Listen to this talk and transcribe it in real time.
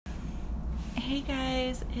Hey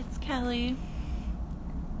guys, it's Kelly.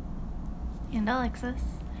 And Alexis.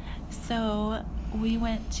 So, we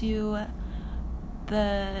went to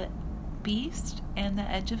the Beast and the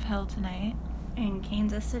Edge of Hell tonight. In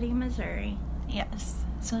Kansas City, Missouri. Yes.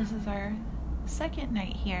 So this is our second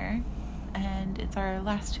night here, and it's our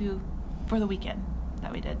last two for the weekend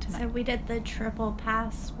that we did tonight. So we did the triple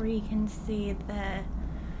pass where you can see the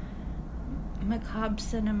Macabre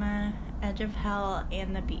Cinema, Edge of Hell,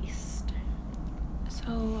 and the Beast.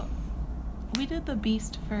 So we did the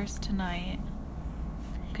Beast first tonight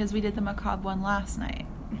because we did the Macabre one last night.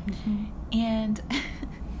 And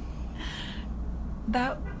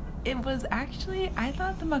it was actually, I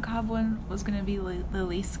thought the Macabre one was going to be the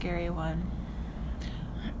least scary one.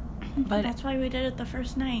 But that's why we did it the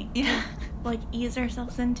first night. Yeah. To, ease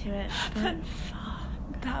ourselves into it. But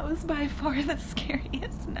that was by far the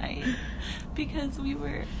scariest night because we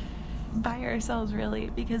were by ourselves, really,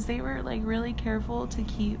 because they were really careful to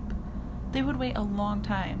they would wait a long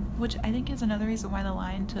time, which I think is another reason why the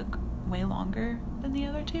line took way longer than the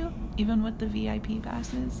other two, even with the VIP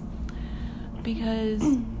passes, because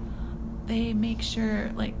they make sure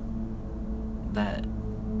that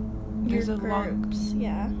there's a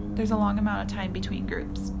long amount of time between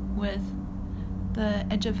groups. With the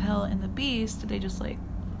Edge of Hell and the Beast, they just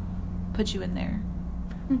put you in there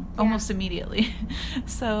almost immediately.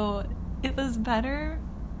 So it was better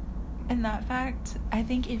in that fact. I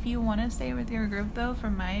think if you want to stay with your group, though,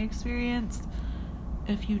 from my experience,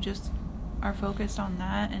 if you just are focused on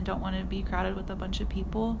that and don't want to be crowded with a bunch of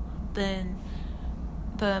people, then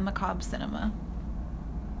the Macabre Cinema.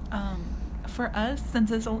 For us,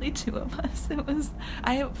 since it's only two of us,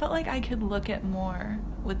 I felt like I could look at more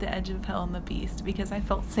with the Edge of Hell and the Beast because I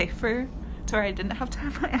felt safer to where I didn't have to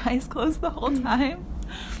have my eyes closed the whole time.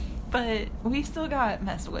 But we still got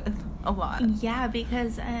messed with a lot. Yeah,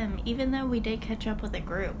 because even though we did catch up with a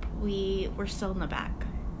group, we were still in the back.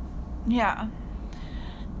 Yeah.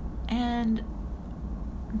 And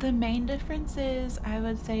the main differences, I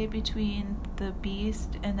would say, between the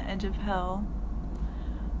Beast and the Edge of Hell,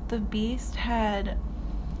 the Beast had...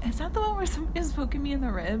 Is that the one where somebody was poking me in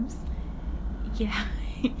the ribs? Yeah.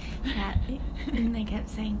 Yeah. And they kept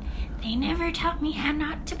saying, they never taught me how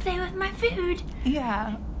not to play with my food.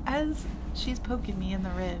 Yeah. As she's poking me in the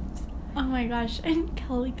ribs. Oh my gosh. And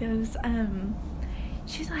Kelly goes,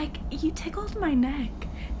 she's like, you tickled my neck.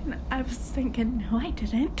 And I was thinking, no, I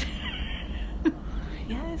didn't.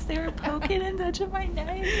 Yes, they were poking and touching my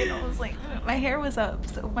neck, and I was my hair was up,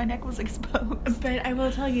 so my neck was exposed. But I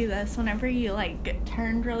will tell you this, whenever you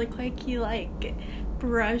turned really quick, you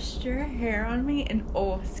brushed your hair on me, and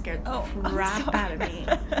scared the crap out of me.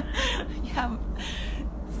 Yeah.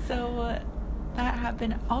 So that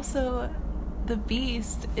happened. Also, the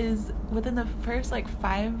Beast is within the first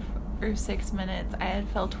 5 or 6 minutes, I had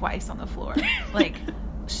fell twice on the floor,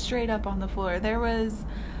 straight up on the floor. There was.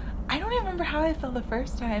 I don't even remember how I fell the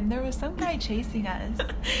first time. There was some guy chasing us.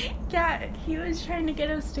 Yeah, he was trying to get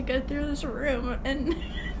us to go through this room, and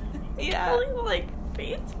yeah,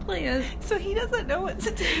 face plant. So he doesn't know what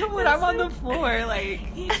to do when I'm on the floor.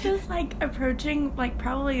 He's just approaching,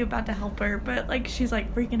 probably about to help her, but she's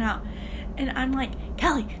freaking out, and I'm like,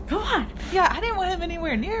 Kelly, come on. Yeah, I didn't want him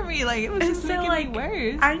anywhere near me. It was just making me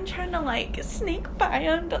worse. I'm trying to sneak by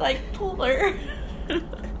him to pull her.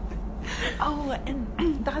 Oh,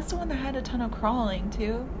 and that's the one that had a ton of crawling,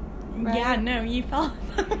 too, right? Yeah, no, you fell.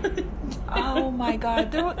 Oh, my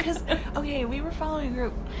God. We were following a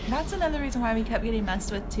group. That's another reason why we kept getting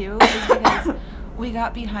messed with, too, is because we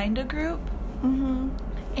got behind a group,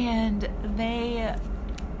 and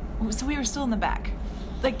so we were still in the back.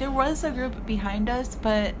 There was a group behind us,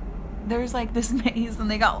 but there's, this maze,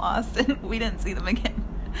 and they got lost, and we didn't see them again.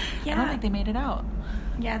 Yeah. I don't think they made it out.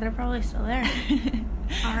 Yeah, they're probably still there.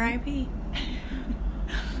 R.I.P.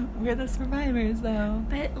 We're the survivors, though.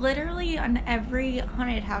 But literally on every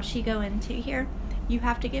haunted house you go into here, you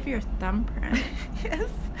have to give your thumbprint. Yes,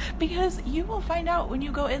 because you will find out when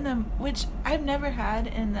you go in them, which I've never had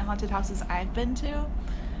in the haunted houses I've been to.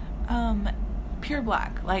 Pure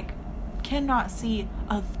black, cannot see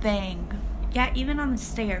a thing. Yeah, even on the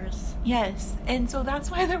stairs. Yes, and so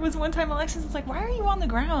that's why there was one time Alexis was like, why are you on the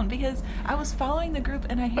ground? Because I was following the group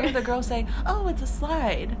and I hear the girl say, oh, it's a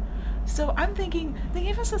slide. So I'm thinking, they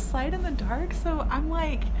gave us a slide in the dark, so I'm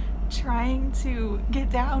trying to get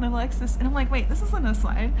down, Alexis, and I'm like, wait, this isn't a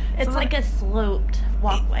slide. It's so a sloped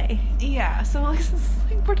walkway. Yeah, so Alexis is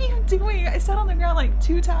like, what are you doing? I sat on the ground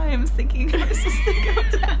 2 times thinking I was supposed to go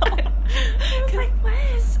down. I was like, what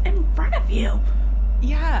is in front of you?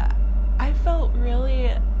 Yeah. I felt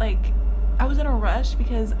really I was in a rush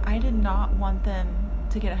because I did not want them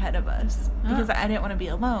to get ahead of us because I didn't want to be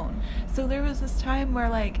alone. So there was this time where,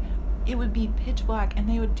 like, it would be pitch black and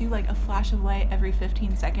they would do, like, a flash of light every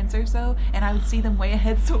 15 seconds or so, and I would see them way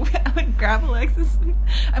ahead, so I would grab Alexis.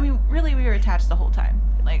 I mean, really, we were attached the whole time.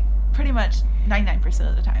 Like, pretty much 99%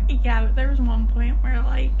 of the time. Yeah, but there was one point where,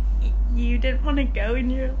 like, you didn't want to go,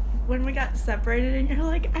 and when we got separated, and you're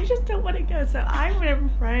like, I just don't want to go. So I went in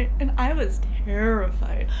front, and I was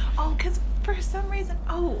terrified. Oh, because for some reason,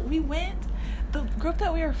 the group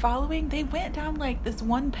that we were following, they went down, like, this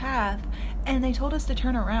one path, and they told us to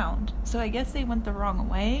turn around. So I guess they went the wrong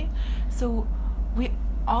way. So we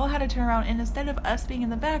all had to turn around, and instead of us being in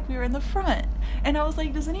the back, we were in the front. And I was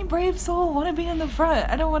like, does any brave soul want to be in the front?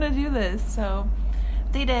 I don't want to do this. So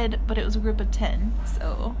they did, but it was a group of 10,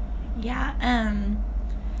 so... Yeah,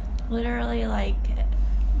 literally, like,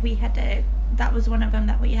 that was one of them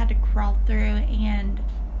that we had to crawl through, and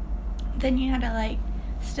then you had to, like,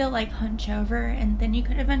 still, like, hunch over, and then you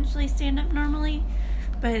could eventually stand up normally,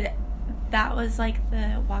 but that was, like,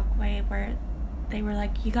 the walkway where they were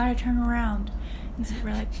like, you gotta turn around, and so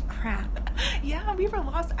we're like, crap. Yeah, we were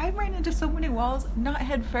lost. I ran into so many walls, not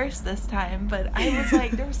head first this time, but I was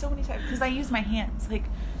like, there were so many times, because I used my hands, like,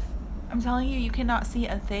 I'm telling you, you cannot see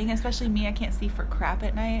a thing, especially me. I can't see for crap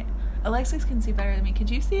at night. Alexis can see better than me. Could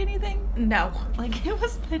you see anything? No. Like, it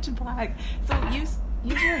was pitch black. So use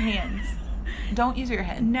your hands. Don't use your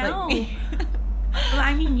head. No. Like, Well,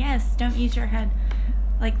 I mean, yes, don't use your head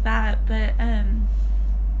like that, but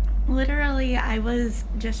literally I was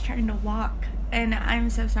just trying to walk, and I'm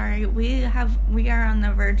so sorry. We are on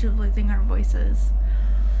the verge of losing our voices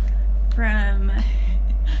from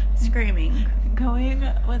screaming. Going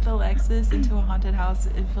with Alexis into a haunted house,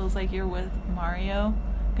 it feels like you're with Mario.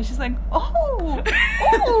 Because she's like, oh!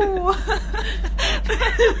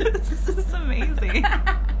 This is amazing.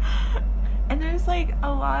 And there's, like,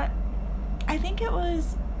 a lot... I think it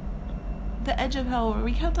was the Edge of Hell, where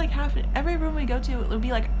we kept, like, every room we go to, it would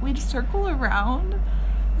be, like, we'd circle around.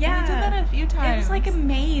 Yeah. And we did that a few times. It was, like, a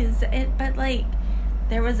maze, but, like,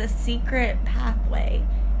 there was a secret pathway.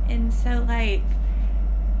 And so, like...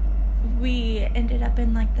 we ended up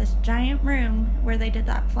in, like, this giant room where they did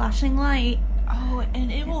that flashing light. Oh,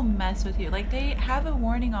 and it will mess with you. Like, they have a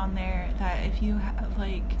warning on there that if you have,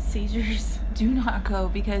 like, seizures, do not go,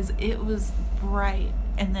 because it was bright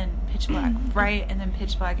and then pitch black, bright and then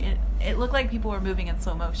pitch black. It looked like people were moving in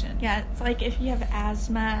slow motion. Yeah, it's like if you have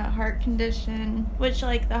asthma, heart condition, which,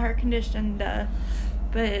 like, the heart condition,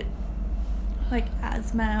 but, like,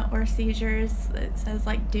 asthma or seizures, it says,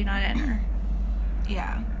 like, do not enter.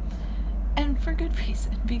 Yeah. And for good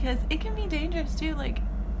reason, because it can be dangerous too. Like,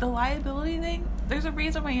 the liability thing, there's a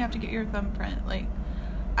reason why you have to get your thumbprint. Like,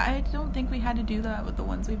 I don't think we had to do that with the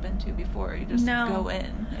ones we've been to before. You just go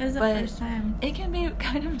in. It was the first time. It can be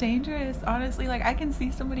kind of dangerous, honestly. Like, I can see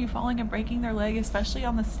somebody falling and breaking their leg, especially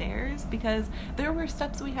on the stairs, because there were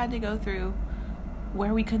steps we had to go through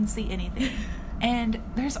where we couldn't see anything. And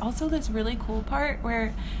there's also this really cool part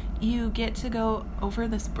where you get to go over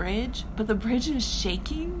this bridge, but the bridge is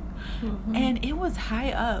shaking, and it was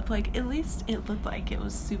high up. Like, at least it looked like it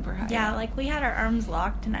was super high Yeah, up. like, we had our arms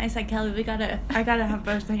locked, and I said, Kelly, I gotta have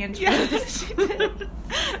both hands. Yeah, she did.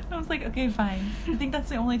 I was like, okay, fine. I think that's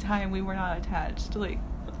the only time we were not attached. Like,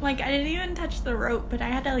 I didn't even touch the rope, but I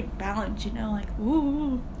had to, like, balance, you know, like,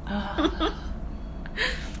 ooh.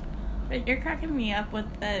 But you're cracking me up with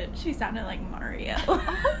she sounded like Mario.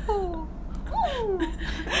 oh.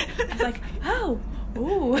 I was like, oh,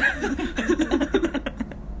 ooh.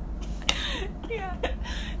 Yeah.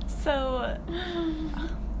 So,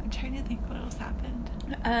 I'm trying to think what else happened.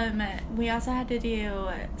 We also had to do,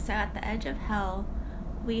 so at the Edge of Hell,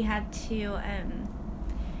 we had to,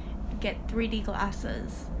 get 3D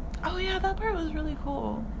glasses. Oh yeah, that part was really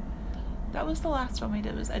cool. That was the last one we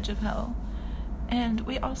did, was Edge of Hell. And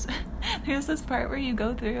we also, there's this part where you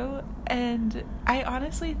go through, and I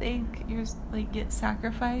honestly think you're, like, get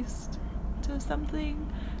sacrificed to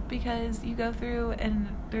something, because you go through and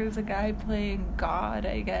there's a guy playing God,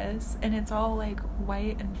 I guess, and it's all, like,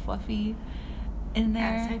 white and fluffy in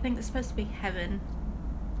there. Yes, I think it's supposed to be heaven.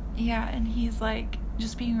 Yeah, and he's, like,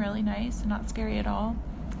 just being really nice and not scary at all.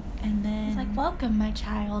 And then... he's like, welcome, my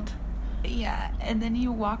child. Yeah, and then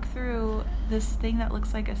you walk through this thing that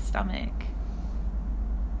looks like a stomach.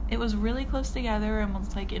 It was really close together and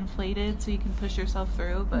was, like, inflated so you can push yourself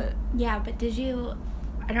through, but... yeah, but did you...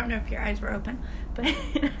 I don't know if your eyes were open, but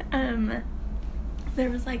there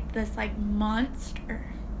was, like, this, like, monster.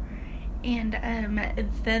 And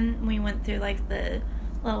then we went through, like, the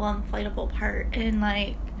little inflatable part, and,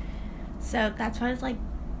 like... so that's why I was like,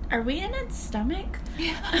 are we in its stomach?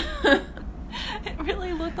 Yeah. It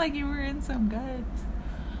really looked like you were in some guts.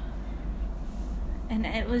 And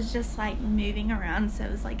it was just, like, moving around, so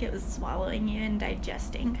it was like it was swallowing you and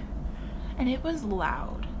digesting. And it was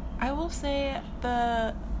loud. I will say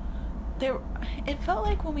it felt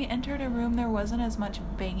like when we entered a room there wasn't as much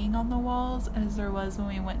banging on the walls as there was when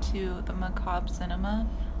we went to the Macabre Cinema.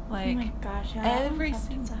 Like, oh my gosh, yeah,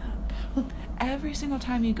 every single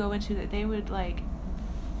time you go into it, they would, like,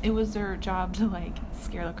 it was their job to, like,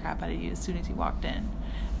 scare the crap out of you as soon as you walked in.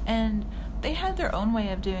 And they had their own way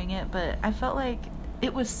of doing it, but I felt like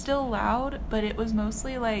it was still loud, but it was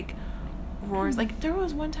mostly, like, roars. Like, there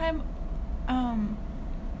was one time,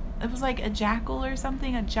 it was like a jackal or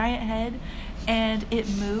something, a giant head, and it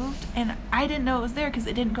moved, and I didn't know it was there because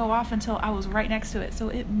it didn't go off until I was right next to it. So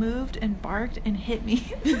it moved and barked and hit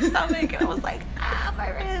me in the stomach, and I was like, my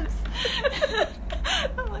ribs.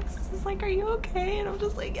 Alexis is like, are you okay? And I'm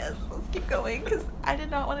just like, yes, let's keep going, because I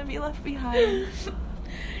did not want to be left behind.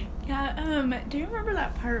 Yeah, do you remember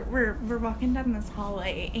that part where we're walking down this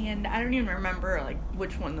hallway, and I don't even remember, like,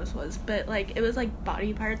 which one this was, but, like, it was, like,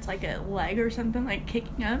 body parts, like a leg or something, like,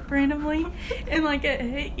 kicking up randomly, and, like, it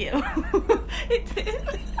hit you. It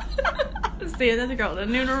did. See, that girl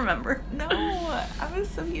didn't even remember. No, I was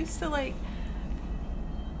so used to, like,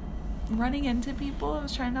 running into people. I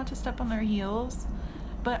was trying not to step on their heels,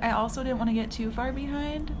 but I also didn't want to get too far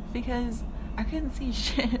behind, because I couldn't see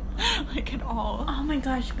shit, like, at all. Oh my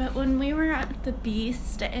gosh, but when we were at the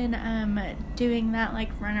Beast and doing that, like,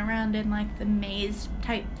 run around in, like, the maze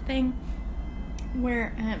type thing,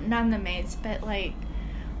 where, not in the maze, but, like,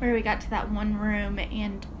 where we got to that one room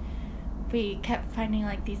and we kept finding,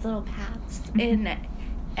 like, these little paths, and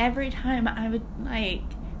every time I would, like,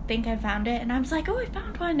 think I found it, and I was like, oh, I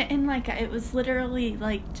found one, and, like, it was literally,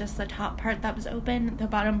 like, just the top part that was open, the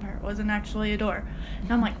bottom part wasn't actually a door,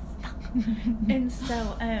 and I'm like, fuck. And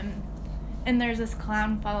so, and there's this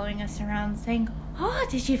clown following us around saying, oh,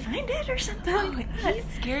 did you find it, or something like that. He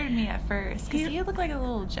scared me at first, because he looked like a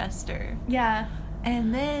little jester. Yeah.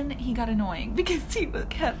 And then he got annoying, because he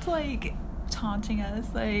kept, like, taunting us,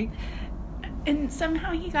 like, and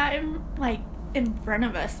somehow he got him, like, in front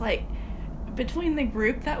of us, like, between the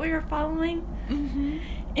group that we were following. Mm-hmm.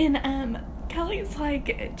 And Kelly's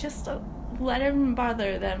like, just let him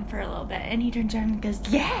bother them for a little bit, and he turns around and goes,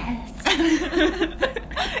 yes.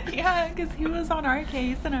 Yeah, because he was on our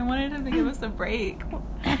case and I wanted him to give us a break.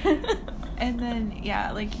 And then,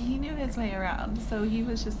 yeah, like, he knew his way around, so he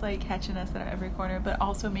was just, like, catching us at every corner, but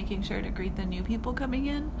also making sure to greet the new people coming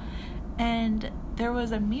in. And there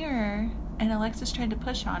was a mirror, and Alexis tried to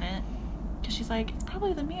push on it because she's like, it's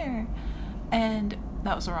probably the mirror. And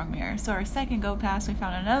that was the wrong mirror. So our second go past, we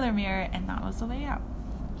found another mirror, and that was the way out.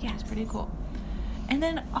 Yeah, it's pretty cool. And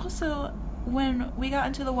then also, when we got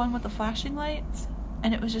into the one with the flashing lights,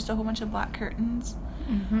 and it was just a whole bunch of black curtains,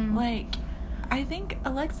 like, I think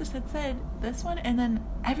Alexis had said this one, and then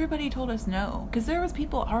everybody told us no, because there was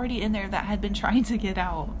people already in there that had been trying to get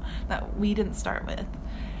out that we didn't start with.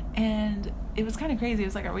 And it was kind of crazy. It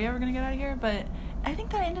was like, are we ever going to get out of here? But I think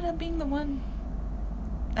that ended up being the one.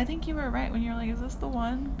 I think you were right when you were like, is this the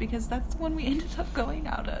one? Because that's the one we ended up going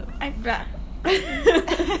out of. I bet.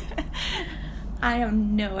 I have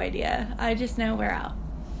no idea. I just know we're out.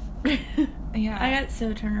 Yeah. I got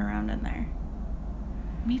so turned around in there.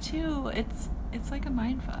 Me too. It's like a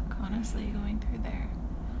mindfuck, honestly, going through there.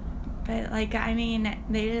 But, like, I mean,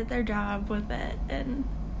 they did their job with it, and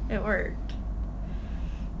it worked.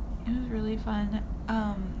 It was really fun.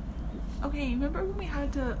 Okay, you remember when we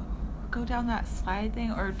had to go down that slide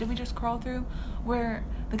thing, or did we just crawl through, where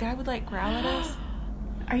the guy would, like, growl at us?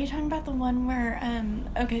 Are you talking about the one where,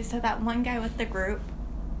 okay, so that one guy with the group,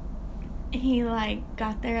 he, like,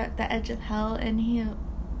 got there at the edge of hell, and he,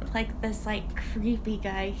 like, this, like, creepy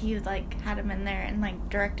guy, he, like, had him in there and, like,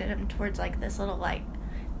 directed him towards, like, this little, like,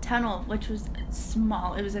 tunnel, which was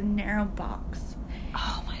small. It was a narrow box.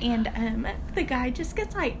 Oh my God. And the guy just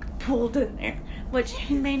gets, like, pulled in there, which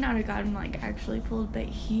he may not have gotten, like, actually pulled, but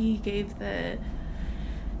he gave the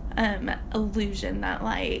illusion that,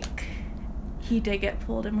 like, he did get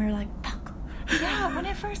pulled, and we were like, fuck. Yeah, when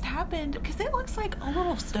it first happened, because it looks like a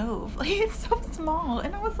little stove, like, it's so small,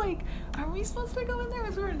 and I was like, are we supposed to go in there?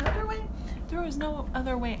 Is there another way? There was no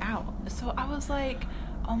other way out. So I was like,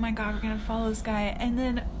 oh my God, we're gonna follow this guy. And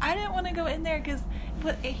then I didn't want to go in there because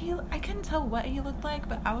I couldn't tell what he looked like,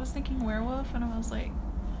 but I was thinking werewolf, and I was like,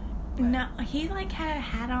 what? No, he, like, had a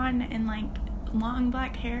hat on and, like, long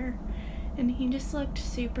black hair, and he just looked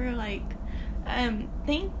super, like,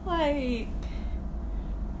 think, like,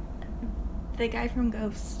 the guy from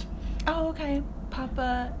Ghost. Oh, okay.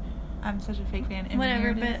 Papa. I'm such a fake fan.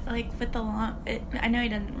 Whatever, but, like, with the long, I know he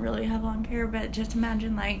doesn't really have long hair, but just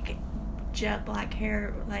imagine, like, jet black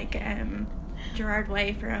hair, like, Gerard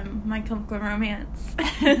Way from My Chemical Romance.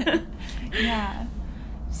 Yeah.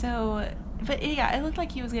 So, but yeah, it looked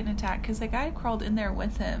like he was getting attacked because the guy crawled in there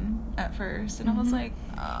with him at first, and I was like,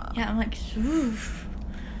 yeah, I'm like, oof.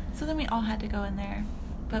 So then we all had to go in there,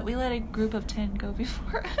 but we let a group of 10 go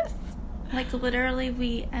before us. Like, literally,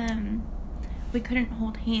 we couldn't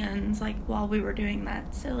hold hands, like, while we were doing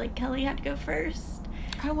that, so, like, Kelly had to go first.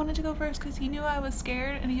 I wanted to go first because he knew I was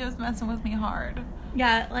scared, and he was messing with me hard.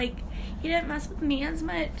 Yeah, like, he didn't mess with me as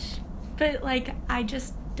much, but, like, I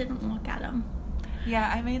just didn't look at him.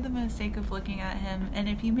 Yeah, I made the mistake of looking at him, and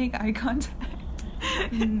if you make eye contact,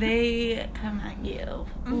 they come at you.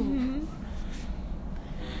 Mm-hmm.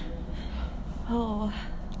 Oh.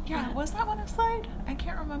 Yeah, was that one a slide? I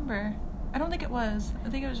can't remember. I don't think it was. I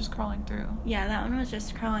think it was just crawling through. Yeah, that one was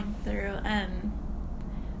just crawling through.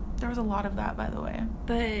 There was a lot of that, by the way.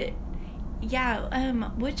 But, yeah,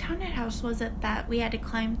 which haunted house was it that we had to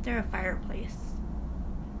climb through a fireplace?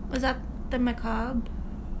 Was that the Macabre?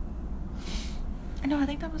 No, I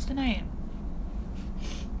think that was tonight.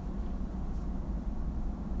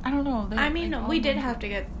 I don't know. I mean, we did have to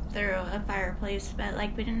get through a fireplace, but,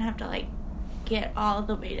 like, we didn't have to, like, get all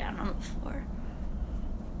the way down on the floor.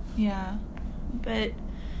 Yeah. But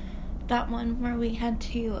that one where we had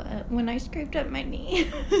to, when I scraped up my knee,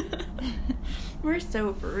 we're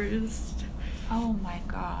so bruised. Oh my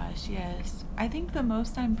gosh, yes. I think the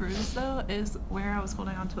most I'm bruised, though, is where I was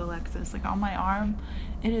holding on to Alexis. Like, on my arm,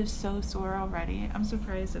 it is so sore already. I'm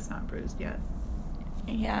surprised it's not bruised yet.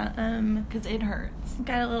 Yeah, because it hurts.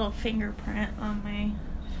 Got a little fingerprint on my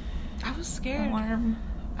I was scared. arm.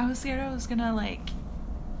 I was scared I was gonna, like,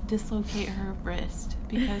 dislocate her wrist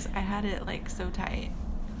because I had it, like, so tight.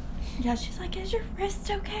 Yeah, she's like, is your wrist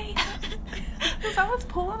okay? Because I was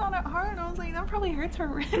pulling on it hard. I was like, that probably hurts her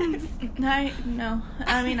wrist. No.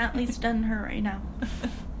 I mean, at least doesn't hurt right now.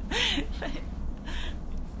 But,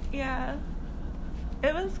 yeah.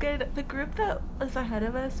 It was good. The group that was ahead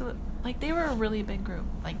of us, like, they were a really big group.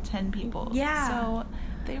 Like, 10 people. Yeah. So,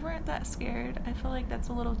 they weren't that scared. I feel like that's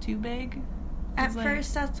a little too big. At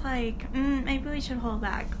first, that's like, maybe we should hold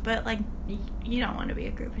back. But, like, you don't want to be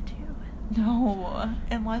a group of 2. No.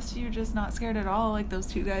 Unless you're just not scared at all, like those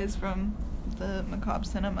 2 guys from the Macabre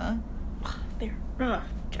Cinema. They're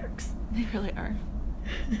jerks. They really are.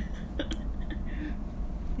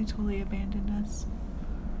 They totally abandoned us.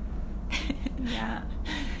 Yeah.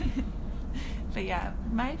 But yeah,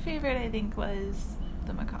 my favorite, I think, was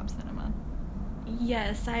the Macabre Cinema.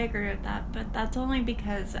 Yes, I agree with that. But that's only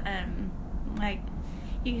because, like,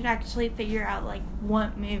 you could actually figure out, like,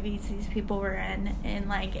 what movies these people were in, and,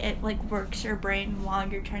 like, it, like, works your brain while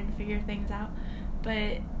you're trying to figure things out.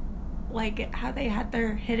 But, like, how they had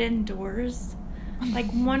their hidden doors,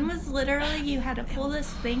 like, one was literally, you had to pull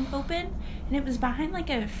this thing open, and it was behind,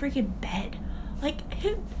 like, a freaking bed. Like,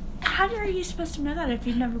 how are you supposed to know that if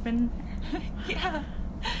you've never been there? Yeah.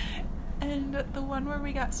 And the one where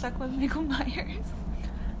we got stuck with Michael Myers.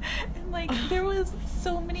 And, like, there was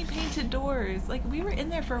so many painted doors. Like, we were in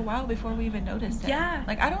there for a while before we even noticed it. Yeah.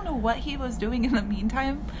 Like, I don't know what he was doing in the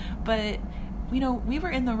meantime, but, you know, we were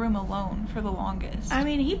in the room alone for the longest. I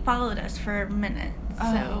mean, he followed us for a minute, so.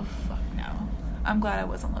 Oh, fuck no. I'm glad I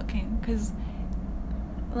wasn't looking, because,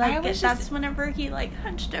 like, that's whenever he, like,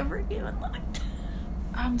 hunched over you and looked.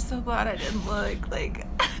 I'm so glad I didn't look, like,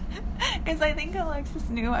 because I think Alexis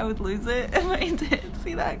knew I would lose it if I did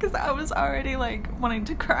see that, because I was already, like, wanting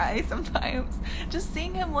to cry sometimes. Just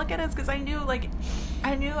seeing him look at us, because I knew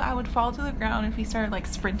I would fall to the ground if he started, like,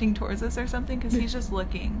 sprinting towards us or something, because he's just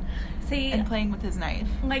looking and playing with his knife.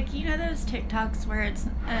 Like, you know those TikToks where it's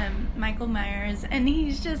Michael Myers, and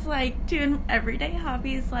he's just, like, doing everyday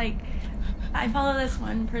hobbies, like, I follow this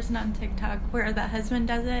one person on TikTok where the husband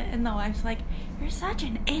does it, and the wife's like, you're such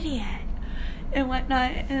an idiot, and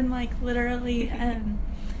whatnot, and, like, literally,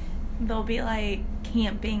 they'll be, like,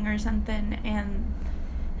 camping or something, and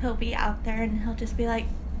he'll be out there, and he'll just be, like,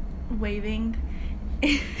 waving,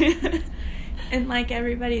 and, like,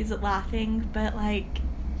 everybody's laughing, but, like,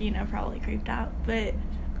 you know, probably creeped out, but,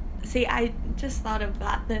 see, I just thought of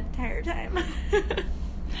that the entire time.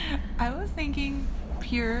 I was thinking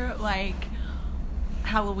pure, like,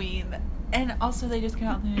 Halloween, and also they just came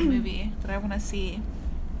out with a new movie that I want to see.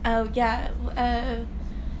 Oh, yeah,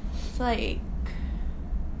 it's like,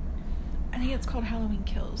 I think it's called Halloween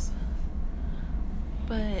Kills,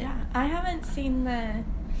 but yeah, I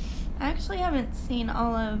actually haven't seen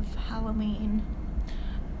all of Halloween.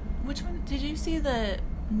 Which one, did you see the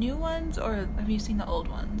new ones, or have you seen the old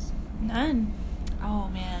ones? None. Oh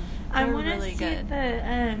man, I they're want to really see good.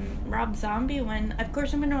 the Rob Zombie one. Of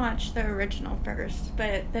course, I'm going to watch the original first,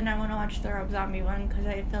 but then I want to watch the Rob Zombie one because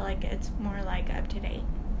I feel like it's more like up to date.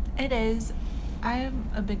 It is. I'm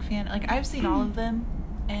a big fan. Like, I've seen all of them,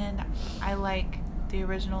 and I like the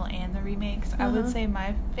original and the remakes. I would say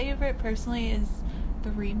my favorite personally is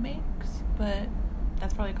the remakes, but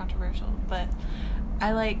that's probably controversial. But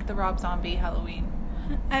I like the Rob Zombie Halloween.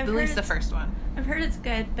 At least the first one. I've heard it's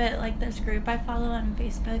good, but like this group I follow on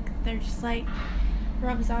Facebook, they're just like,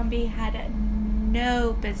 Rob Zombie had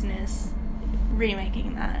no business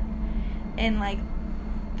remaking that. And like,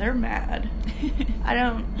 they're mad. I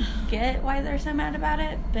don't get why they're so mad about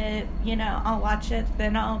it, but you know, I'll watch it,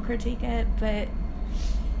 then I'll critique it, but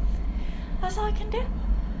that's all I can do.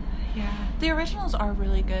 Yeah. The originals are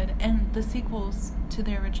really good, and the sequels to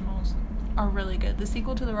the originals are really good. The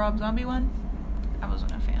sequel to the Rob Zombie one, I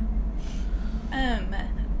wasn't a fan.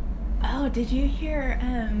 Oh, did you hear,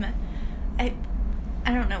 I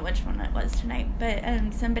don't know which one it was tonight, but,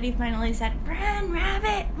 somebody finally said, "Run,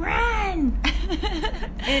 rabbit, run!"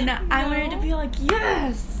 And no. I wanted to be like,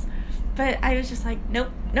 yes! But I was just like, nope.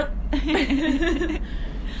 And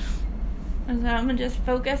so I'm gonna just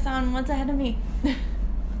focus on what's ahead of me.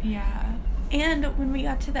 Yeah. And when we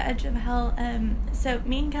got to the edge of hell, so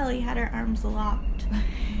me and Kelly had our arms locked.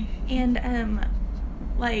 And,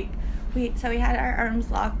 we had our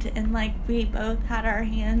arms locked, and, we both had our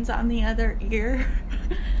hands on the other ear.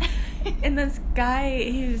 And this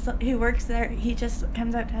guy who works there, he just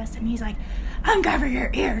comes up to us, and he's like, "Uncover your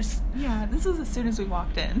ears!" Yeah, this was as soon as we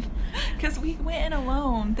walked in. Because we went in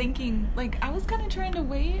alone, thinking, I was kind of trying to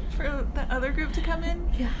wait for the other group to come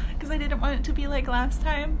in. Yeah. Because I didn't want it to be like last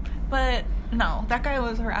time. But, no, that guy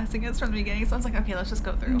was harassing us from the beginning, so I was like, okay, let's just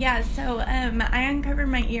go through. Yeah, so, I uncovered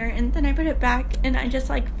my ear, and then I put it back, and I just,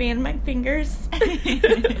 fanned my fingers.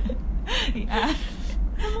 Yeah.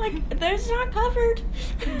 I'm like, "There's not covered."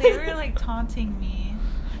 They were, taunting me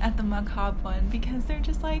at the Mug Hob one, because they're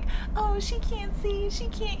just like, "Oh, she can't see, she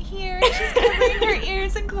can't hear, she's covering her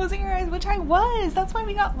ears and closing her eyes," which I was. That's why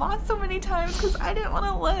we got lost so many times, because I didn't want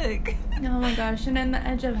to look. Oh my gosh, and in the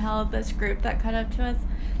edge of hell, this group that cut up to us,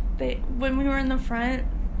 when we were in the front,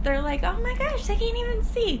 they're like, "Oh my gosh, they can't even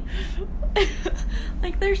see."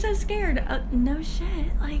 They're so scared. No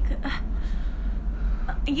shit.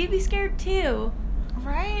 You'd be scared too.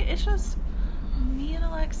 Right? It's just me and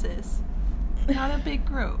Alexis. Not a big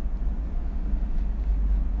group.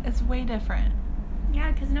 It's way different.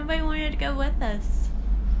 Yeah, because nobody wanted to go with us.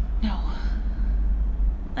 No.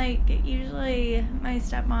 Usually my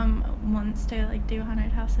stepmom wants to, do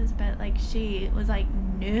haunted houses, but, she was like,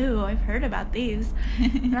 "No, I've heard about these."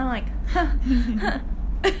 And I'm like, huh.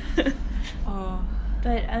 Oh.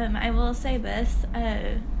 But, I will say this,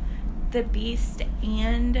 the Beast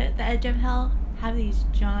and the Edge of Hell have these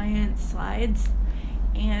giant slides,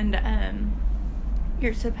 and,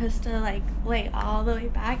 you're supposed to, lay all the way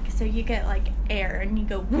back, so you get, air, and you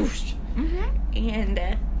go whoosh. Mm-hmm.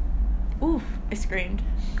 And, oof, I screamed.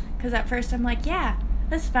 Because at first I'm like, yeah,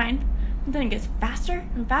 that's fine. And then it gets faster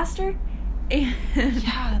and faster. And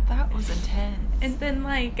yeah, that was intense. And then,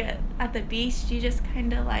 at the Beast, you just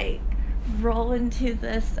kind of, roll into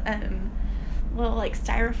this, little,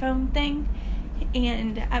 styrofoam thing.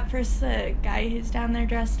 And at first, the guy who's down there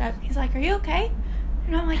dressed up, he's like, "Are you okay?"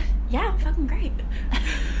 And I'm like, "Yeah, I'm fucking great."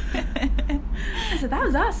 I said, "That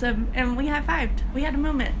was awesome." And we high-fived. We had a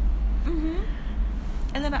moment. Mm-hmm.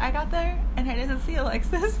 And then I got there, and I didn't see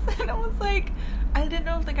Alexis. And I was like, I didn't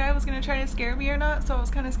know if the guy was going to try to scare me or not, so I was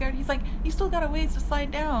kind of scared. He's like, "You still got a ways to slide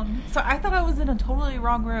down." So I thought I was in a totally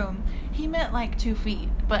wrong room. He meant 2 feet,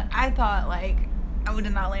 but I thought I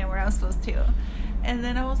did not land where I was supposed to. And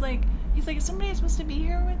then I was like, he's like, "Is somebody supposed to be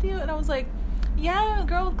here with you?" And I was like, "Yeah, a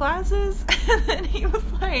girl with glasses." And then he was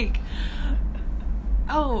like,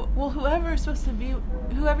 "Oh, well, whoever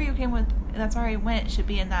you came with, that's where I went, should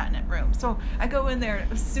be in that room." So I go in there,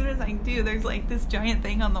 and as soon as I do, there's this giant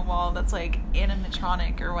thing on the wall that's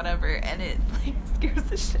animatronic or whatever, and it scares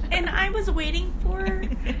the shit out. And I was waiting for her,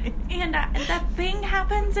 and that thing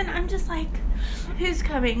happens, and I'm just like, "Who's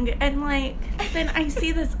coming?" And then I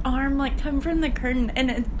see this arm come from the curtain,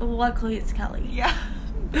 and luckily it's Kelly. Yeah,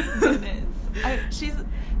 it is.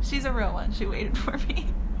 She's a real one. She waited for me.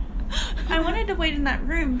 I wanted to wait in that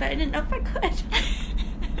room, but I didn't know if I could.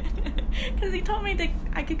 Because he told me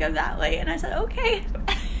I could go that way, and I said, okay.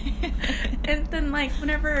 And then,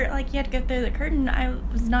 whenever, you had to go through the curtain, I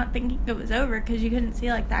was not thinking it was over, because you couldn't see,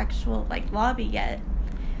 the actual, lobby yet.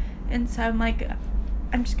 And so I'm like,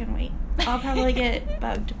 I'm just gonna wait. I'll probably get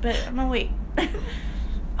bugged, but I'm gonna wait.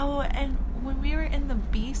 Oh, and when we were in the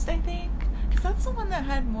Beast, I think, because Because that's the one that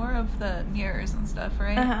had more of the mirrors and stuff,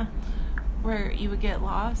 right? Uh-huh. Where you would get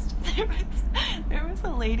lost. There was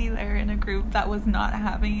a lady there in a group that was not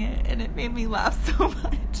having it, and it made me laugh so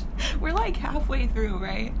much. We're like halfway through,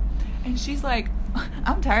 right? And she's like,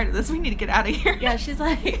 I'm tired of this. We need to get out of here. Yeah, she's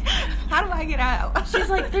like, how do I get out? She's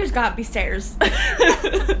like, there's got to be stairs.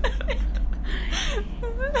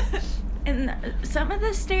 And some of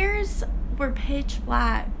the stairs were pitch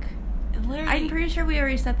black. Literally. I'm pretty sure we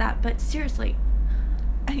already said that, but seriously.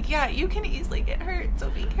 Yeah, you can easily get hurt, so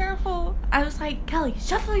be careful. I was like, Kelly,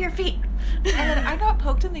 shuffle your feet. And I got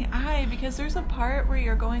poked in the eye because there's a part where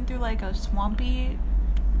you're going through like a swampy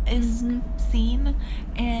scene,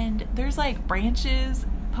 and there's like branches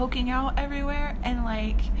poking out everywhere, and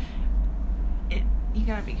like you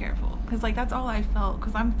gotta be careful because like that's all I felt,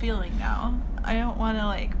 because I'm feeling now. I don't want to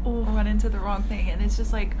like run into the wrong thing, and it's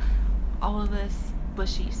just like all of this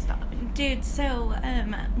bushy stuff. Dude, so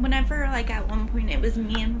whenever like at one point it was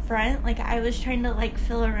me in front, like I was trying to like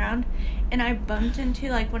feel around, and I bumped into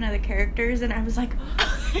like one of the characters, and I was like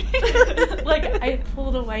like I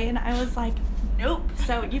pulled away, and I was like, nope.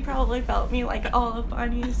 So you probably felt me like all up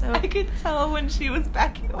on you. So I could tell when she was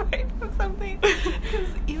backing away from something, because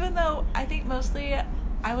even though I think mostly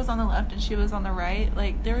I was on the left and she was on the right,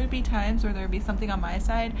 like there would be times where there would be something on my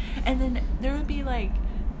side, and then there would be like,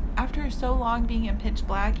 after so long being in pitch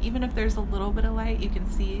black, even if there's a little bit of light, you can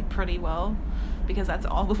see pretty well, because that's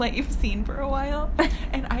all the light you've seen for a while.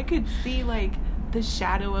 And I could see like the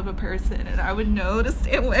shadow of a person, and I would know to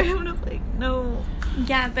stay away. I was like, no.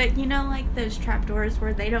 Yeah, but you know, like those trapdoors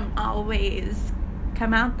where they don't always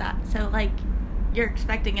come out that, so like you're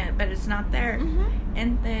expecting it, but it's not there.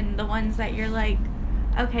 And then the ones that you're like,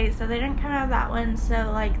 okay, so they didn't come out of that one,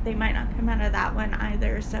 so like they might not come out of that one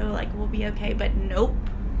either, so like we'll be okay, but nope.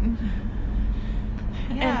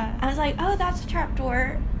 Yeah. And I was like, oh, that's a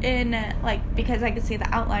trapdoor, in like, because I could see the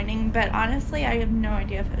outlining, but honestly I have no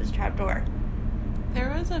idea if it was a trapdoor. There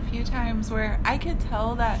was a few times where I could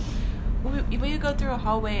tell that we would go through a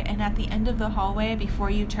hallway, and at the end of the hallway, before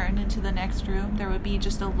you turned into the next room, there would be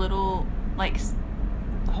just a little like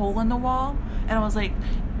hole in the wall, and I was like,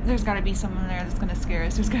 there's got to be someone there that's going to scare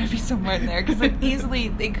us. There's got to be someone in there, because like easily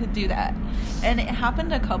they could do that. And it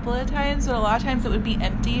happened a couple of times, but a lot of times it would be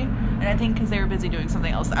empty, and I think because they were busy doing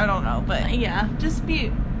something else. I don't know, but yeah, just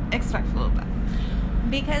be expectful of that.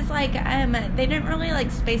 Because like they didn't really like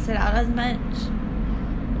space it out as much,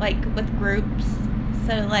 like with groups,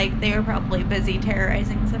 so like they were probably busy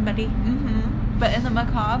terrorizing somebody. But in the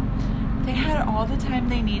macabre, they had all the time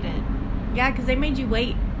they needed. Yeah, because they made you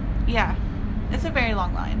wait. Yeah. It's a very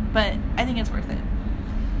long line, but I think it's worth it.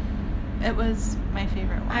 It was my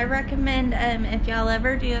favorite one. I recommend, if y'all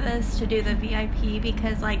ever do this, to do the VIP,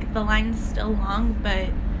 because like the line's still long, but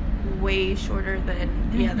way shorter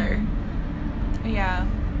than the other. Yeah.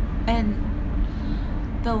 And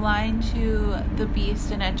the line to the Beast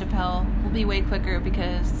and Edge of Hell will be way quicker,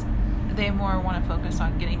 because they more want to focus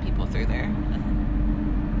on getting people through there.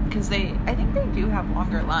 Because I think they do have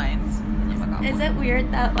longer lines. Is it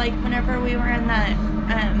weird that like whenever we were in that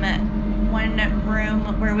one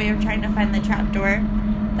room where we were trying to find the trapdoor,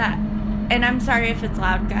 that, and I'm sorry if it's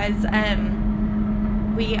loud, guys,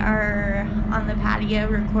 we are on the patio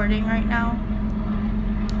recording right now,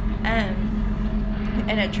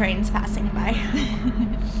 and a train's passing by.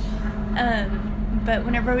 But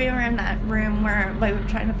whenever we were in that room where we were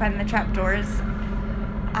trying to find the trapdoors,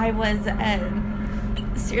 I was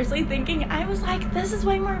seriously thinking, I was like, this is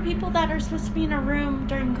way more people that are supposed to be in a room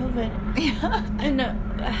during COVID. Yeah. And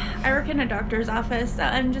I work in a doctor's office, so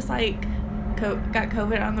I'm just like, got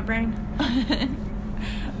COVID on the brain.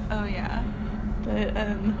 Oh, yeah. But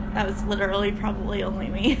that was literally probably only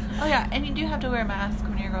me. Oh, yeah, and you do have to wear a mask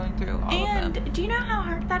when you're going through all of them. And do you know how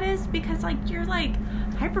hard that is? Because, like, you're, like,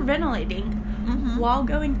 hyperventilating while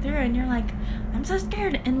going through, and you're like, I'm so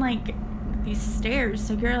scared. And, like, these stairs,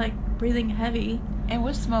 so you're, like, breathing heavy. And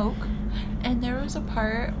with smoke. And there was a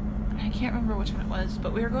part, I can't remember which one it was,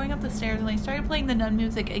 but we were going up the stairs, and they started playing the Nun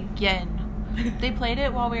music again. They played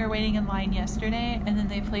it while we were waiting in line yesterday, and then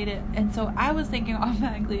they played it, and so I was thinking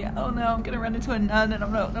automatically, oh no, I'm gonna run into a nun and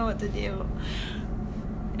I don't know what to do.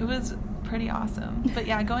 It was pretty awesome. But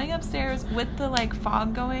yeah, going upstairs with the like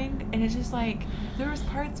fog going, and it's just like, there was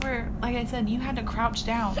parts where, like I said, you had to crouch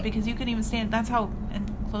down because you couldn't even stand. That's how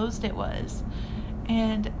enclosed it was.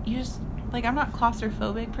 And you just, like, I'm not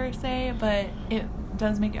claustrophobic per se, but it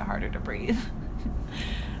does make it harder to breathe.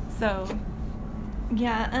 So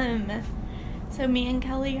yeah, so me and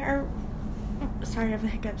Kelly are, sorry, I have the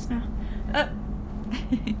hiccups now.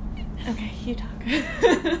 Okay, you talk.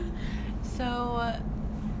 So,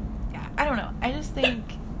 yeah, I don't know. I just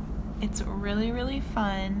think It's really, really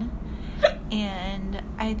fun. And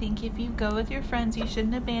I think if you go with your friends, you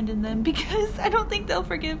shouldn't abandon them because I don't think they'll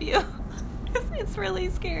forgive you. It's really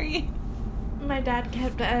scary. My dad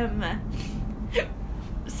kept,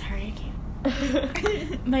 sorry, I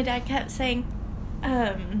can't. My dad kept saying,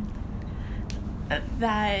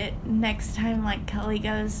 that next time, like, Kelly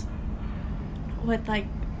goes with, like,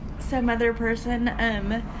 some other person,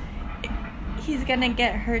 he's gonna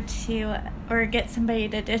get her to, or get somebody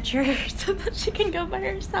to ditch her so that she can go by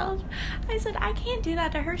herself. I said, I can't do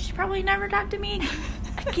that to her. She'd probably never talk to me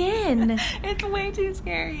again. It's way too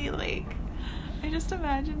scary. Like, I just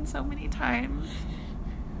imagine so many times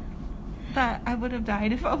that I would have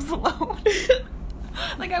died if I was alone.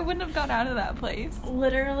 Like, I wouldn't have got out of that place.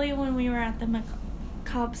 Literally, when we were at the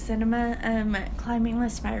Cobb Cinema, climbing the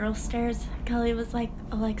spiral stairs, Kelly was like,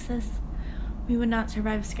 Alexis, we would not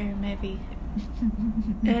survive a scary movie.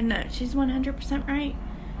 And she's 100% right.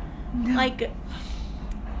 No. Like,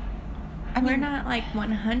 I mean, we're not, like,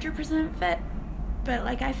 100% fit, but,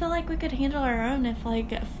 like, I feel like we could handle our own if,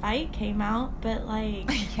 like, a fight came out, but, like,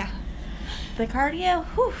 yeah. the cardio,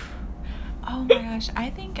 whew. Oh my gosh, I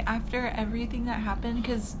think after everything that happened,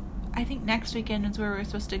 because I think next weekend is where we're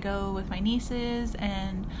supposed to go with my nieces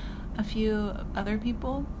and a few other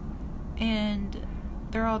people, and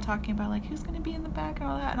they're all talking about, like, who's going to be in the back and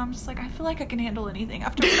all that, and I'm just like, I feel like I can handle anything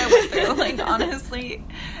after what I went through. Like, honestly,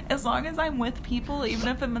 as long as I'm with people, even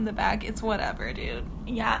if I'm in the back, it's whatever, dude.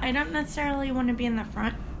 Yeah, I don't necessarily want to be in the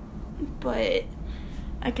front, but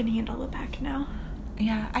I can handle the back now.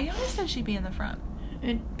 Yeah, I always said she'd be in the front.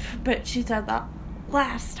 But she said that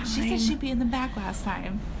last time. She said she'd be in the back last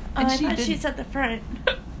time. And I thought she said the front.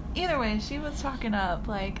 Either way, she was talking up,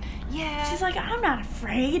 like, yeah. She's like, I'm not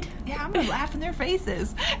afraid. Yeah, I'm going to laugh in their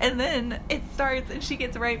faces. And then it starts, and she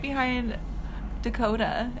gets right behind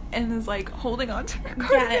Dakota and is, like, holding on to her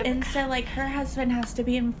cardigan. Yeah, and so, like, her husband has to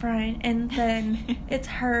be in front, and then it's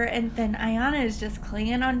her, and then Ayana is just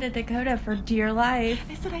clinging onto Dakota for dear life.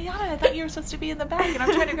 I said, Ayana, I thought you were supposed to be in the back, and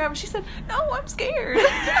I'm trying to grab her. She said, no, I'm scared.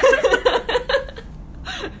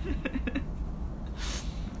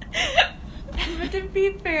 But to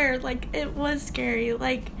be fair, like, it was scary.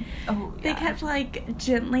 Like, oh, yeah. They kept, like,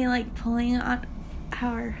 gently, like, pulling on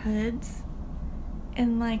our hoods.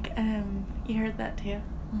 And, like, you heard that, too.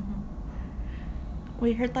 Mm-hmm.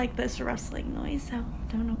 We heard, like, this rustling noise, so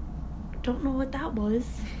don't know what that was.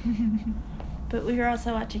 But we were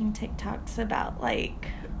also watching TikToks about, like,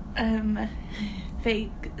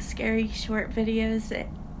 fake, scary short videos.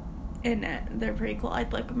 And they're pretty cool.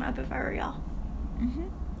 I'd look them up if I were y'all. Mm-hmm.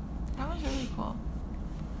 That was really cool.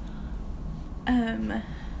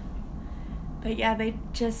 But yeah, they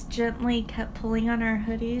just gently kept pulling on our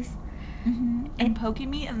hoodies. Mm-hmm. And poking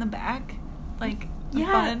me in the back. Like, yeah.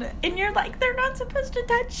 fun. And you're like, they're not supposed to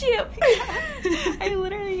touch you. I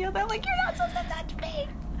literally yelled out, like, you're not supposed to touch me.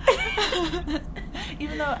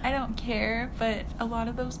 Even though I don't care, but a lot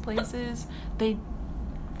of those places, they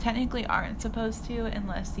technically aren't supposed to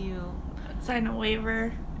unless you sign a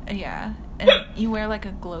waiver. Yeah, and you wear, like,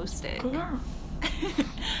 a glow stick. Yeah.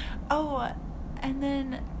 Oh, and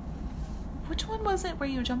then, which one was it where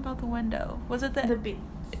you jump out the window? Was it the beach?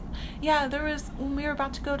 Yeah, there was, when we were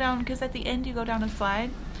about to go down, because at the end you go down a slide,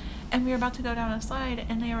 and we were about to go down a slide,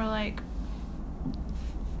 and they were like,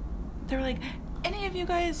 any of you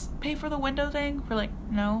guys pay for the window thing? We're like,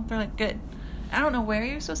 no. They're like, good. I don't know where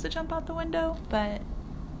you're supposed to jump out the window, but,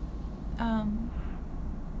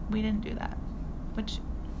 we didn't do that, which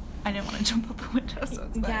I didn't want to jump out the window, so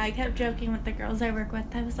it's fine. Yeah, I kept joking with the girls I work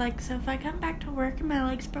with. I was like, so if I come back to work and my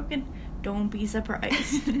leg's broken, don't be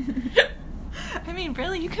surprised. I mean,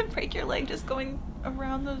 really, you can break your leg just going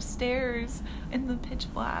around those stairs in the pitch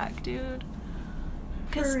black, dude.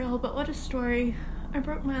 For real, but what a story. I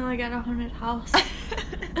broke my leg at a haunted house.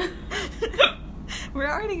 We're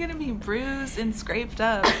already going to be bruised and scraped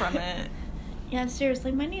up from it. Yeah,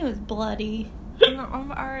 seriously, my knee was bloody.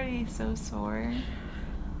 I'm already so sore.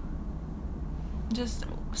 Just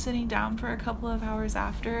sitting down for a couple of hours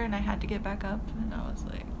after, and I had to get back up, and I was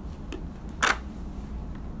like,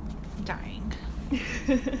 dying.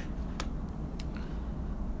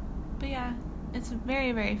 But yeah, it's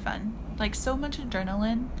very, very fun. Like, so much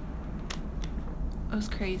adrenaline. It was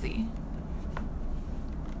crazy.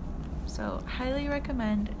 So, highly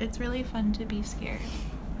recommend. It's really fun to be scared.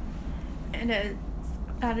 And it's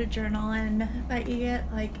that adrenaline that you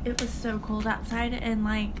get. Like, it was so cold outside, and,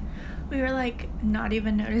 like, we were, like, not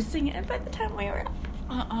even noticing it by the time we were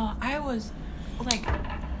out. I was, like,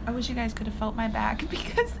 I wish you guys could have felt my back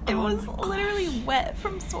because it was literally wet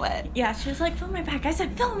from sweat. Yeah, she was like, feel my back. I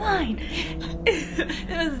said, feel mine.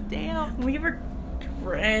 It was damp. We were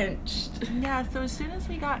drenched. Yeah, so as soon as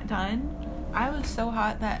we got done, I was so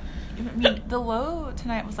hot that, I mean, the low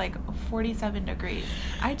tonight was like 47 degrees.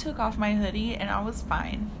 I took off my hoodie and I was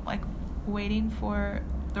fine. Like, waiting for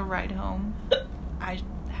the ride home, I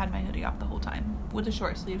had my hoodie off the whole time with a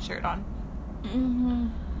short sleeve shirt on. Mm-hmm.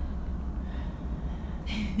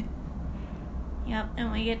 Yep,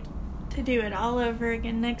 and we get to do it all over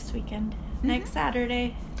again next weekend. Mm-hmm. Next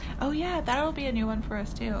Saturday. Oh, yeah, that'll be a new one for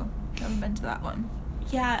us, too. I haven't been to that one.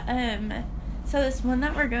 Yeah, so this one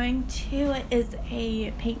that we're going to is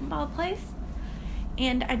a paintball place,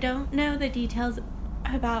 and I don't know the details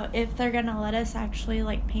about if they're gonna let us actually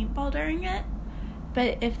like paintball during it,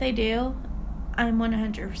 but if they do, I'm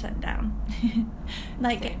 100% down.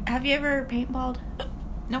 Like, Same. have you ever paintballed?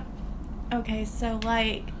 Nope. Okay, so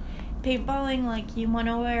like paintballing, like you want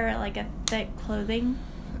to wear like a thick clothing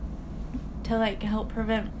to like help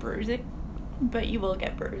prevent bruising, but you will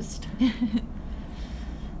get bruised.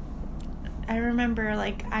 I remember,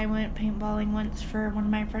 like, I went paintballing once for one of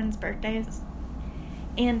my friend's birthdays,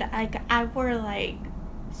 and I wore, like,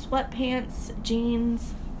 sweatpants,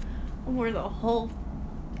 jeans, wore the whole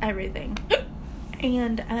everything.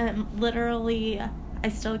 And, literally, I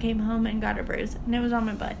still came home and got a bruise, and it was on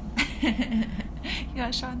my butt. You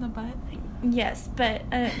got shot in the butt? Yes, but,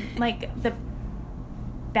 like, the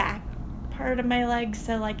back part of my leg,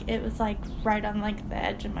 so, like, it was, like, right on, like, the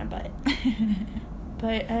edge of my butt.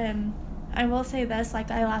 But, I will say this, like,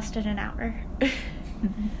 I lasted an hour.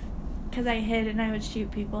 Because I hid and I would shoot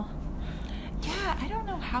people. Yeah, I don't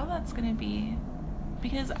know how that's going to be.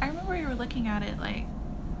 Because I remember you were looking at it, like...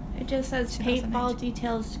 It just says 2019. paintball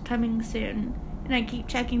details coming soon. And I keep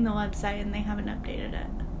checking the website and they haven't updated it.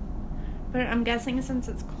 But I'm guessing since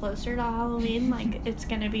it's closer to Halloween, like, it's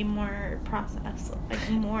going to be more process. Like,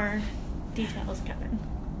 more details coming.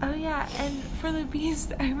 Oh, yeah, and for the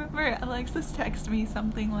Beast, I remember Alexis texted me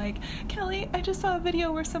something like, Kelly, I just saw a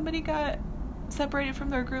video where somebody got separated from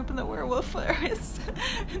their group in the werewolf forest.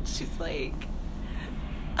 And she's like,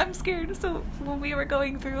 I'm scared. So when we were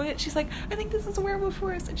going through it, she's like, I think this is a werewolf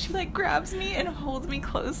forest. And she, like, grabs me and holds me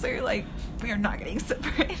closer, like, we are not getting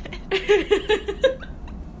separated.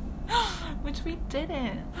 Which we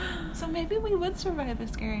didn't. So maybe we would survive a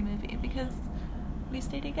scary movie because we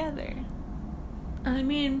stay together. I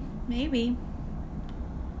mean, maybe.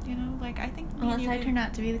 You know, like, I think... Unless I turn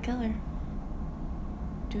out to be the killer.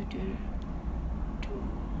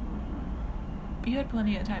 You had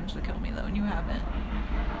plenty of times to kill me, though, and you haven't.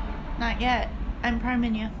 Not yet. I'm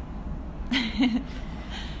priming you. I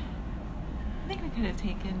think we could have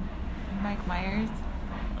taken Mike Myers.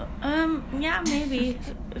 Yeah, maybe.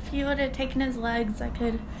 If you would have taken his legs, I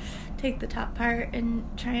could take the top part and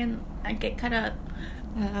try and get cut up.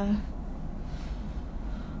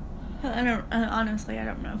 Honestly, I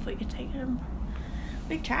don't know if we could take him.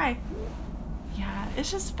 We could try. Yeah, it's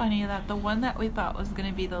just funny that the one that we thought was going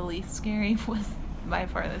to be the least scary was by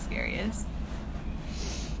far the scariest.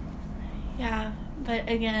 Yeah, but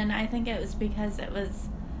again, I think it was because it was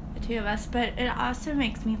the two of us. But it also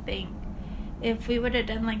makes me think, if we would have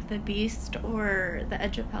done like the Beast or the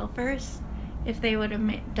Edge of Hell first, if they would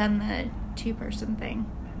have done the two-person thing.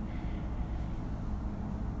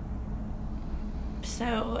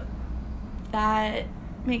 So that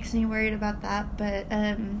makes me worried about that, but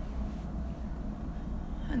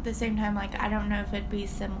at the same time, like, I don't know if it'd be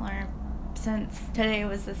similar since today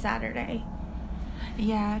was the Saturday.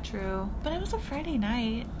 Yeah, true. But it was a Friday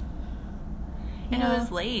night. And Yeah. it was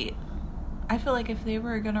late. I feel like if they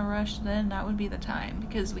were going to rush then, that would be the time.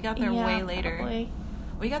 Because we got there way later. Probably.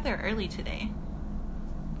 We got there early today.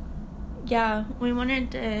 Yeah, we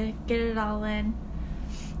wanted to get it all in.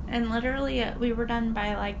 And literally, we were done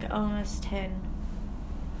by, like, almost 10.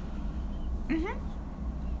 Mm-hmm.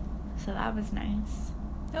 So that was nice.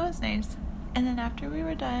 It was nice. And then after we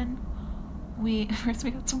were done, we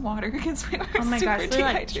got some water because we were Oh my super gosh, we,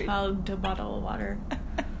 dehydrated. chugged a bottle of water.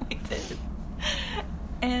 We did.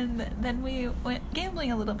 And then we went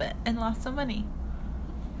gambling a little bit and lost some money.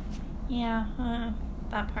 Yeah,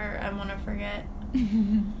 that part I want to forget.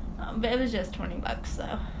 But it was just $20,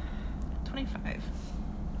 though. 25.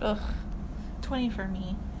 Ugh. 20 for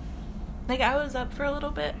me. Like, I was up for a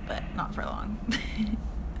little bit, but not for long.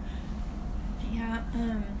 Yeah,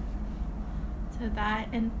 so that,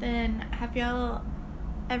 and then have y'all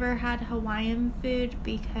ever had Hawaiian food?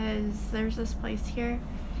 Because there's this place here,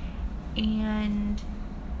 and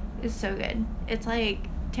it's so good. It's like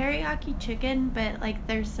teriyaki chicken, but like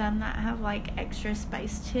there's some that have like extra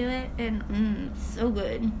spice to it, and so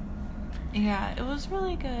good. Yeah, it was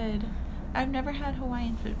really good. I've never had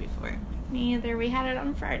Hawaiian food before. Me either. We had it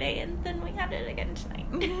on Friday, and then we had it again tonight.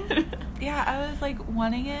 Yeah, Yeah, I was like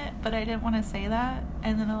wanting it, but I didn't want to say that.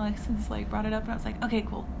 And then Alexis like brought it up, and I was like, okay,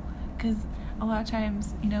 cool. Because a lot of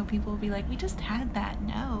times, you know, people will be like, we just had that.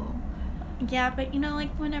 No. Yeah, but you know,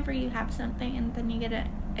 like whenever you have something and then you get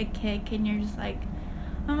a kick and you're just like,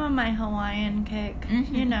 I'm on my Hawaiian kick.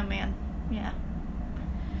 Mm-hmm. You know, man. Yeah.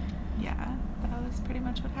 Yeah, that was pretty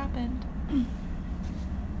much what happened.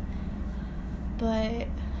 But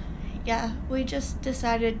yeah, we just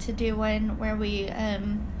decided to do one where we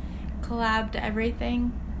collabed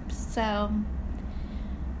everything, so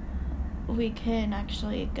we can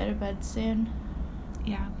actually go to bed soon.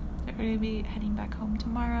 Yeah, we're going to be heading back home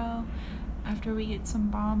tomorrow after we get some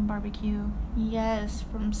bomb barbecue. Yes,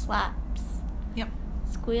 from Slaps. Yep.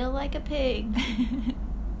 Squeal like a pig.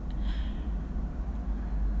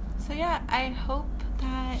 So yeah, I hope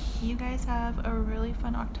that you guys have a really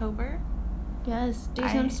fun October. Yes, do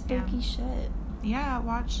some spooky shit. Yeah,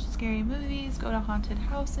 watch scary movies, go to haunted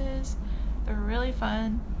houses. They're really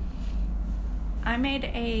fun. I made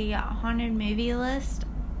a haunted movie list.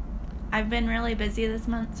 I've been really busy this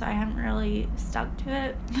month, so I haven't really stuck to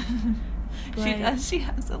it. She does. She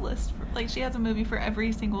has a list. She has a movie for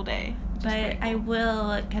every single day. But I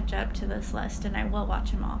will catch up to this list, and I will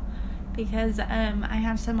watch them all. Because I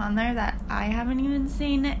have some on there that I haven't even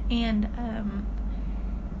seen, and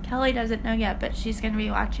Kelly doesn't know yet, but she's going to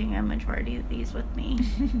be watching a majority of these with me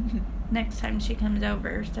next time she comes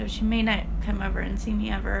over, so she may not come over and see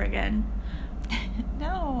me ever again.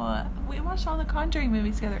 No, we watched all the Conjuring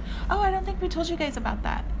movies together. Oh, I don't think we told you guys about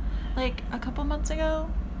that. Like, a couple months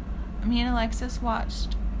ago, me and Alexis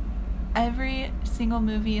watched every single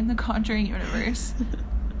movie in the Conjuring universe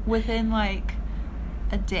within, like,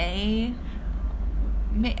 a day.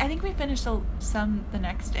 I think we finished some the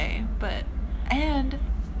next day, but... And,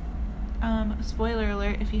 spoiler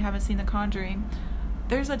alert, if you haven't seen The Conjuring,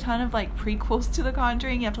 there's a ton of, like, prequels to The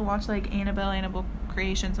Conjuring. You have to watch, like, Annabelle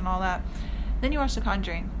Creations and all that. Then you watch The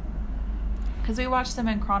Conjuring. Because we watched them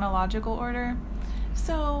in chronological order.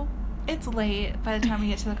 So, it's late by the time we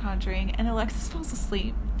get to The Conjuring, and Alexis falls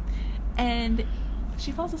asleep. And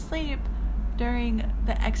she falls asleep during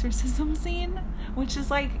the exorcism scene, which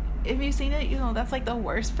is, like, if you've seen it, you know, that's, like, the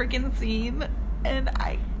worst freaking scene. And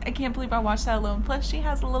I can't believe I watched that alone. Plus, she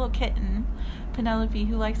has a little kitten, Penelope,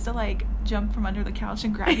 who likes to, like, jump from under the couch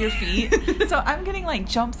and grab your feet. So I'm getting, like,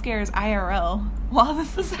 jump scares IRL while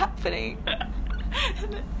this is happening.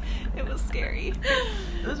 And it was scary.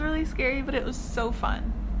 It was really scary, but it was so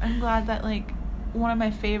fun. I'm glad that, like, one of my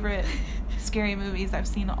favorite scary movies, I've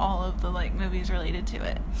seen all of the, like, movies related to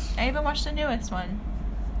it. I even watched the newest one.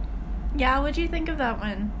 Yeah, what'd you think of that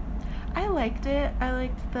one? I liked it. I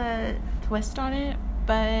liked the twist on it,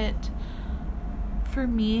 but for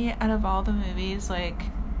me, out of all the movies, like,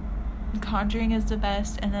 Conjuring is the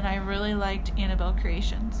best, and then I really liked Annabelle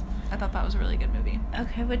Creations. I thought that was a really good movie.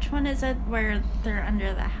 Okay, which one is it where they're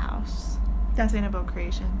under the house? That's Annabelle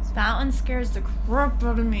Creations. That one scares the crap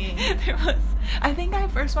out of me. I think I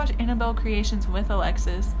first watched Annabelle Creations with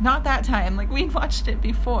Alexis. Not that time, like, we'd watched it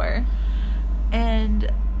before.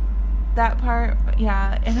 And that part,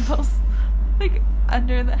 yeah, Annabelle's, like,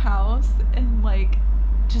 under the house and, like,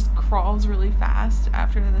 just crawls really fast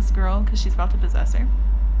after this girl because she's about to possess her.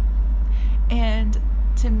 And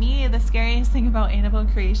to me, the scariest thing about Annabelle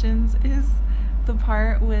Creations is the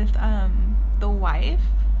part with the wife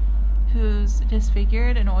who's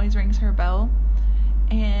disfigured and always rings her bell.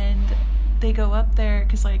 And they go up there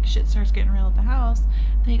because, like, shit starts getting real at the house.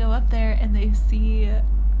 They go up there and they see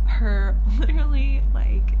her literally,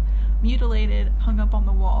 like, mutilated, hung up on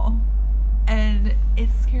the wall. And it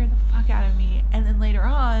scared the fuck out of me. And then later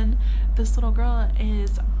on, this little girl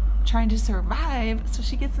is trying to survive, so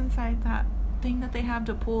she gets inside that thing that they have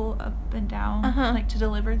to pull up and down, like, to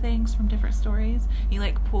deliver things from different stories. You,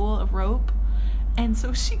 like, pull a rope. And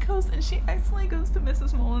so she goes and she accidentally goes to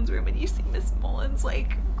Mrs. Mullins' room, and you see Miss Mullins,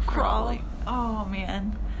 like, crawling. Oh,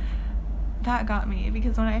 man. That got me,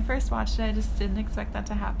 because when I first watched it, I just didn't expect that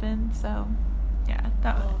to happen. So, yeah,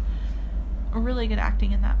 that was really good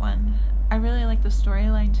acting in that one. I really like the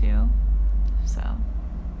storyline, too. So,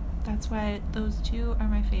 that's why those two are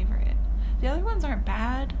my favorite. The other ones aren't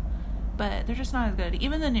bad, but they're just not as good.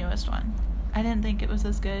 Even the newest one. I didn't think it was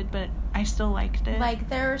as good, but I still liked it. Like,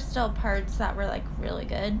 there were still parts that were, like, really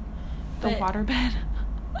good. The waterbed.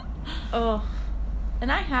 Oh.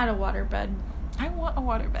 And I had a waterbed. I want a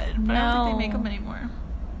waterbed, but I don't think they make them anymore.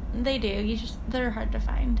 They do. They're hard to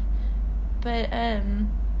find. But,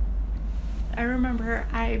 I remember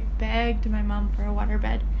I begged my mom for a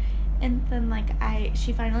waterbed. And then, like,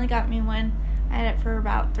 she finally got me one. I had it for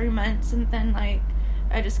about 3 months, and then, like,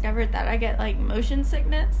 I discovered that I get, like, motion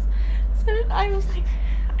sickness. So I was like,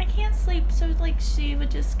 I can't sleep. So, like, she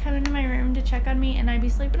would just come into my room to check on me, and I'd be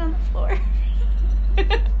sleeping on the floor.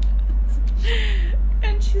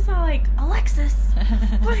 And she's all like, Alexis,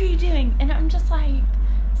 what are you doing? And I'm just like,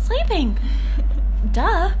 sleeping.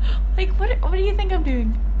 Duh. Like, what do you think I'm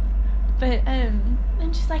doing? But, and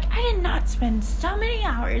she's like, I did not spend so many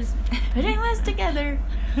hours putting this together.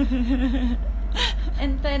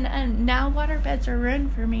 And then, now waterbeds are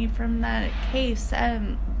ruined for me from that case.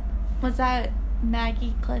 Was that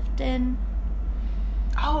Maggie Clifton?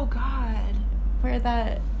 Oh, God. Where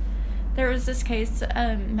there was this case,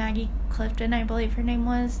 Maggie Clifton, I believe her name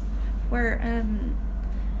was, where, her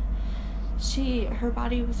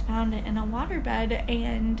body was found in a waterbed,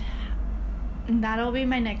 and that'll be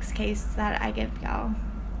my next case that I give y'all.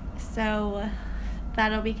 So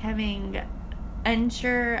that'll be coming,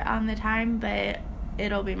 unsure on the time, but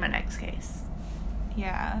it'll be my next case.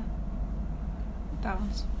 Yeah. That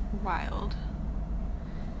was wild.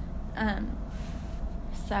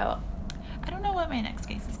 So I don't know what my next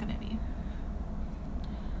case is going to be.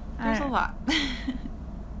 There's a lot.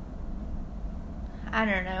 I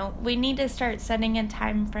don't know. We need to start setting a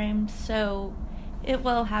time frame, so it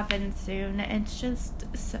will happen soon. It's just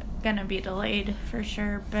gonna be delayed for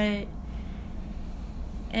sure, but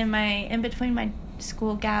in between my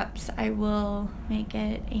school gaps, I will make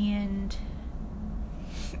it, and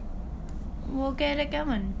we'll get it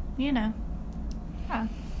going, you know. Yeah.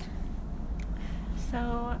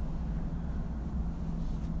 So,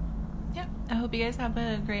 yeah, I hope you guys have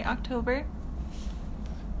a great October.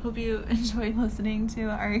 Hope you enjoyed listening to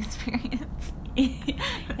our experience.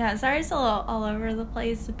 Yeah, sorry it's a little all over the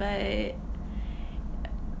place, but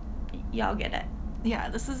y'all get it. Yeah,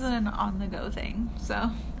 this is an on-the-go thing, so.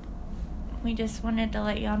 We just wanted to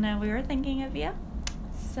let y'all know we were thinking of you.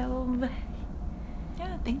 So,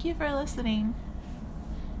 yeah, thank you for listening.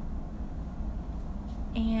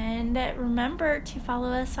 And remember to follow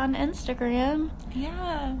us on Instagram.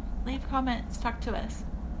 Yeah, leave comments, talk to us.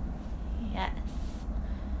 Yes.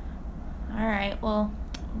 All right, well,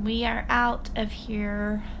 we are out of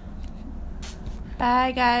here.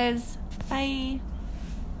 Bye, guys. Bye.